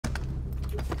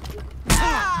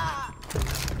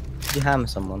Did you hammer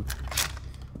someone?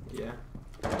 Yeah.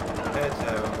 Compared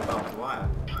to on the barbed wire.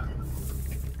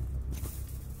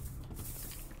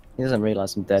 He doesn't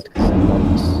realise I'm dead because I'm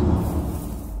once.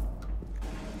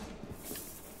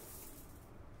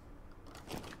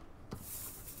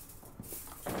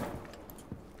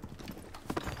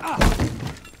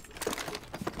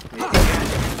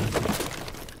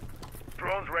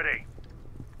 Drone's ready.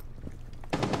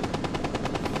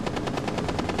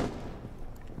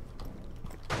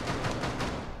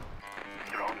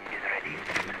 Drone is ready.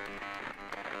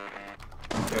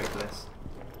 Go for this.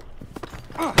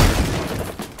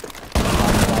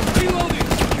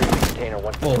 Secure the container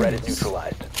once the threat is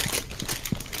neutralized.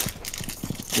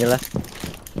 You left?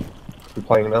 We're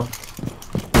playing now.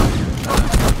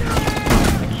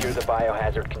 Secure the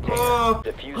biohazard container. Oh.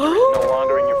 Diffuser is no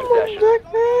longer in your possession.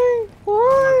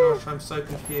 Oh my gosh, I'm so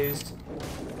confused.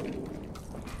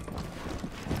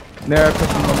 Mirror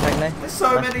pushing one Techno. There's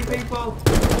so many people!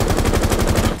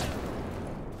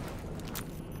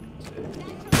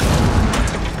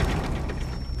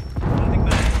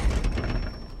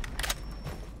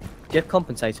 Do you have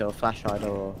compensator or flash hider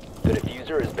or? The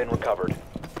diffuser has been recovered.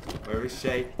 Where is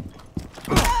she?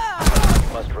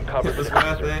 Must recover It the was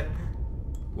worth diffuser. it.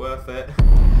 Worth it.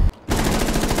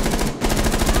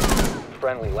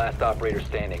 Friendly, last operator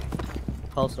standing.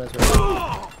 Pulse knows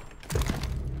where.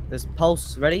 There's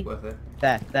Pulse ready? Worth it.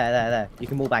 There. You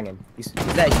can wall bang him. He's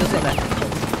there, he's still sitting there.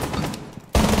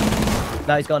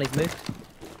 No, he's gone, he's moved.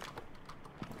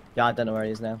 Yeah, I don't know where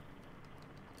he is now.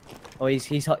 Oh, he's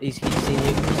seen you. He's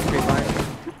free fire.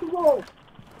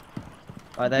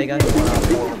 Alright, there you go. 1 out of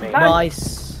 4 remaining.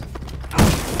 Nice.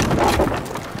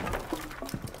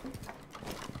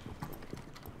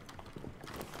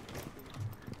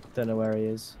 Don't know where he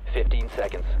is. 15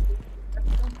 seconds.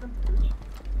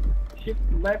 Shift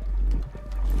left.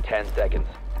 10 seconds.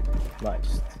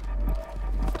 Nice.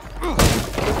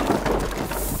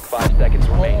 5 seconds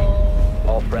remaining.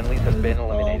 All friendlies have been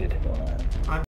eliminated.